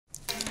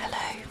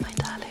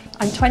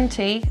I'm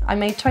 20, I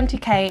made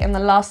 20k in the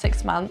last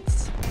 6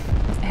 months.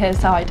 Here's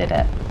how I did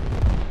it.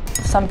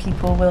 Some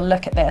people will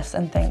look at this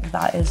and think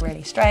that is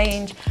really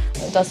strange.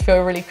 It does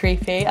feel really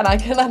creepy, and I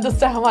can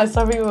understand why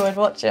some people would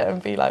watch it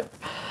and be like,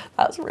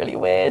 that's really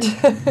weird.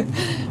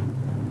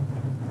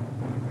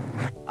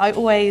 I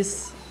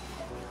always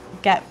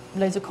get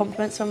loads of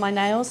compliments from my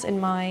nails in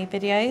my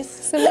videos.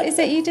 So what is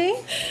it you do?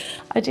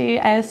 I do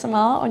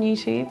ASMR on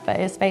YouTube, but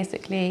it's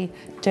basically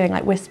doing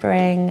like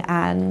whispering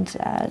and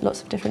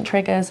lots of different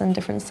triggers and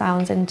different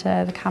sounds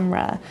into the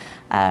camera.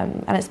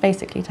 And it's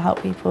basically to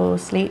help people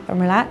sleep and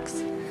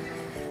relax.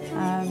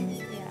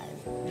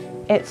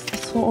 It's the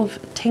sort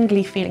of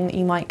tingly feeling that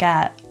you might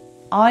get.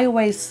 I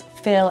always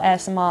feel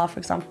ASMR, for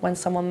example, when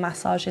someone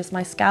massages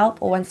my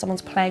scalp or when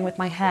someone's playing with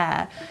my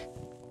hair.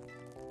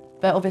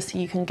 But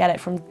obviously you can get it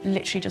from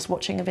literally just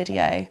watching a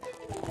video.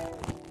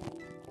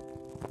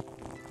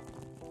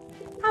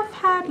 I've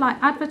heard like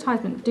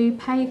advertisements do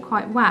pay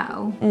quite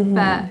well,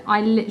 but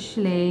I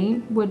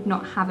literally would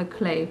not have a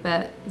clue.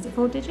 But is it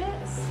 4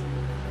 digits?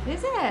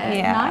 Is it?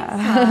 Yeah.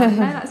 Nice one.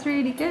 No, that's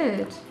really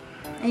good.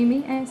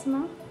 Amy,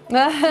 ASMR?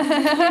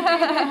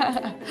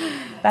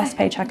 Best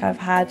paycheck I've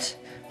had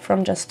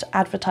from just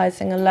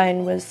advertising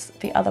alone was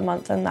the other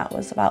month, and that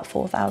was about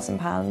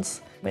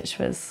 £4,000, which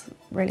was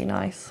really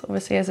nice.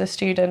 Obviously as a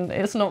student,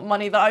 it's not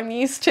money that I'm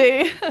used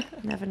to. You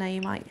never know,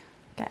 you might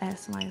get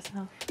ASMR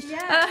yourself.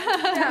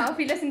 Yeah, I'll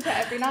be listening to it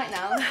every night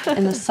now.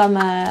 In the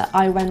summer,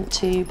 I went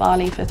to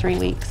Bali for 3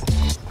 weeks.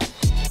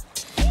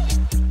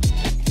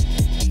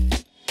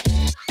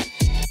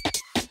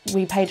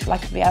 We paid for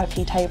like a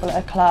VIP table at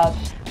a club,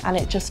 and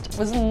it just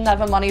was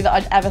never money that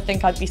I'd ever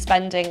think I'd be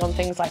spending on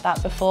things like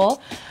that before.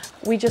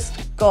 We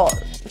just got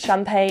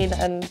champagne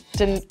and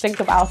didn't think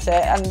about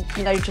it, and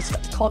you know, just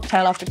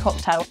cocktail after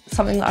cocktail.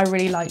 Something that I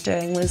really liked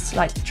doing was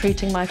like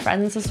treating my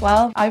friends as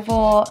well. I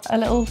bought a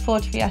little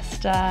Ford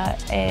Fiesta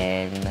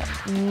in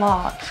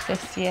March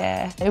this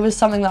year. It was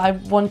something that I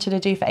wanted to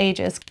do for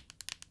ages.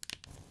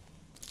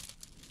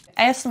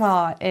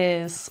 ASMR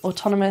is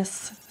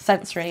autonomous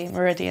sensory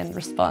meridian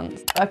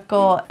response. I've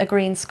got a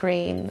green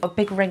screen, a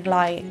big ring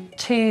light,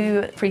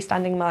 2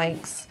 freestanding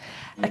mics,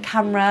 a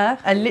camera.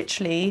 I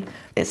literally,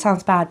 it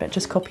sounds bad, but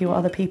just copy what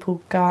other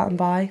people go out and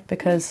buy,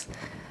 because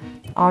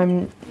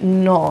I'm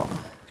not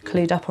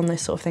clued up on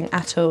this sort of thing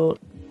at all.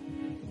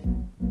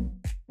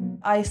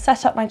 I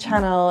set up my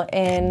channel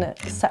in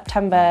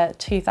September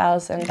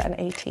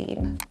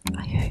 2018.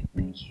 I hope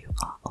you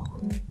are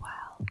all well.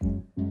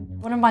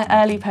 One of my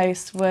early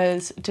posts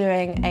was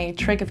doing a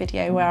trigger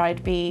video where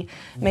I'd be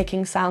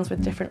making sounds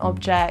with different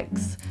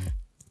objects.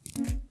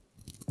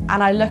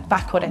 And I look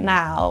back on it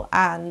now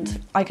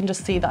and I can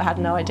just see that I had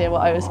no idea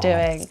what I was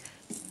doing.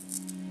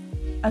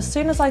 As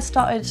soon as I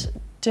started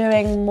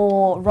doing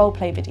more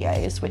roleplay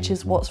videos, which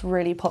is what's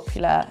really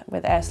popular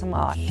with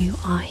ASMR. You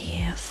are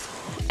here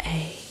for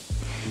a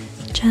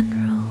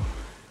general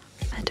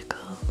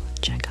medical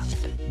checkup.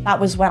 That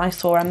was when I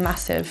saw a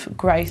massive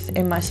growth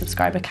in my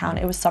subscriber count.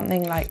 It was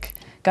something like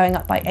going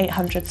up by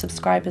 800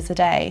 subscribers a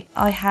day.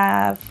 I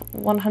have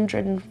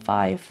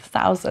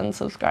 105,000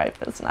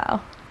 subscribers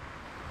now.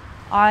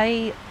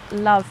 I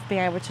love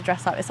being able to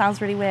dress up. It sounds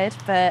really weird,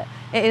 but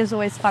it is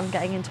always fun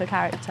getting into a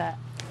character.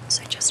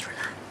 So just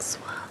relax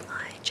while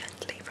I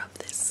gently rub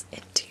this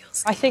into your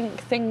skin. I think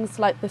things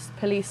like this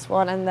police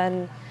one and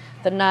then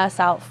the nurse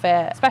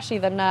outfit, especially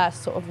the nurse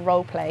sort of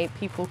role play,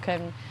 people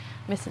can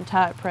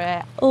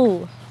misinterpret.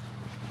 Oh,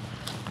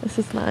 this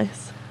is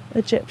nice.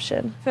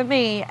 Egyptian. For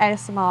me,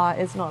 ASMR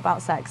is not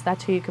about sex. They're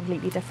 2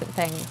 completely different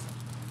things.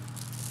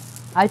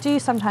 I do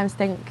sometimes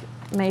think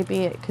maybe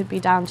it could be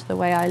down to the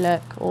way I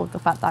look or the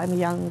fact that I'm a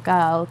young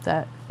girl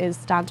that is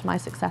down to my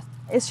success.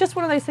 It's just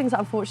one of those things that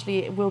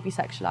unfortunately it will be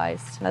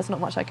sexualised. There's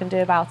not much I can do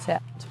about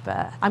it,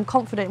 but I'm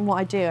confident in what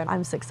I do and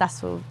I'm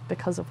successful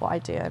because of what I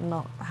do and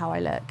not how I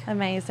look.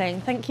 Amazing.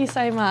 Thank you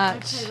so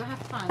much. Okay, we'll have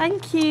fun.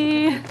 Thank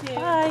you. Thank you.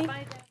 Bye.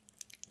 Bye.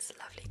 It's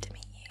lovely to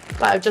meet you.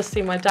 Like, I've just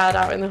seen my dad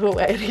out in the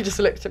hallway and he just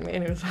looked at me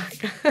and he was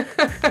like,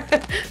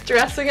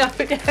 dressing up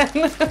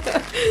again.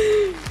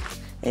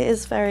 It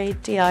is very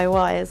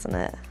DIY, isn't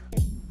it?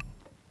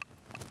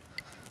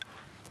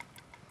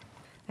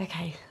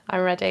 Okay,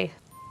 I'm ready.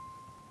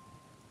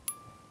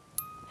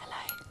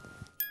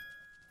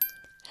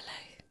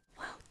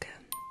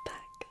 Welcome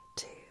back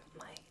to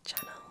my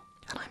channel,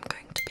 and I'm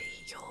going to be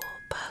your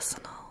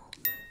personal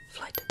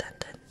flight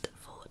attendant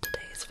for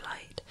today's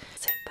flight.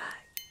 Sit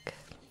back,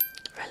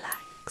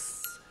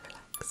 relax,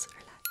 relax,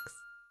 relax.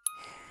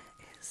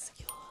 Here is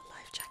your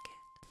life jacket,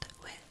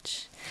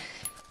 which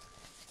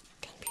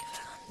can be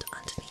found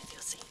underneath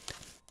your seat.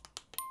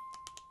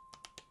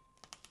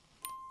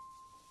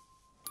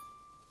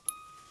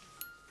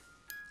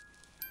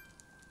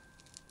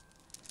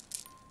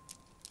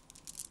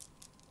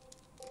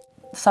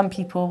 Some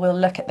people will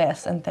look at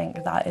this and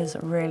think that is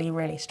really,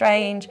 really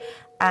strange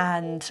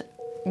and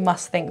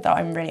must think that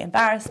I'm really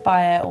embarrassed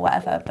by it or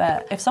whatever,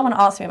 but if someone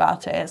asks me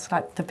about it, it's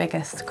like the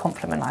biggest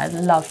compliment. I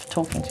love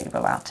talking to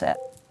people about it.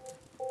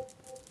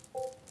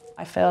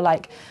 I feel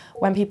like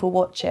when people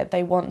watch it,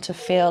 they want to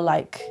feel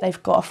like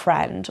they've got a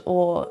friend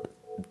or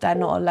they're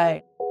not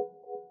alone.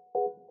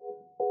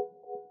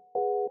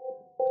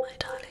 My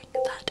darling,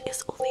 that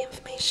is all the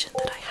information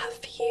that I have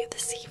for you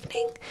this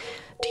evening.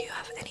 Do you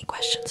have any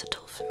questions at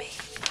all for me?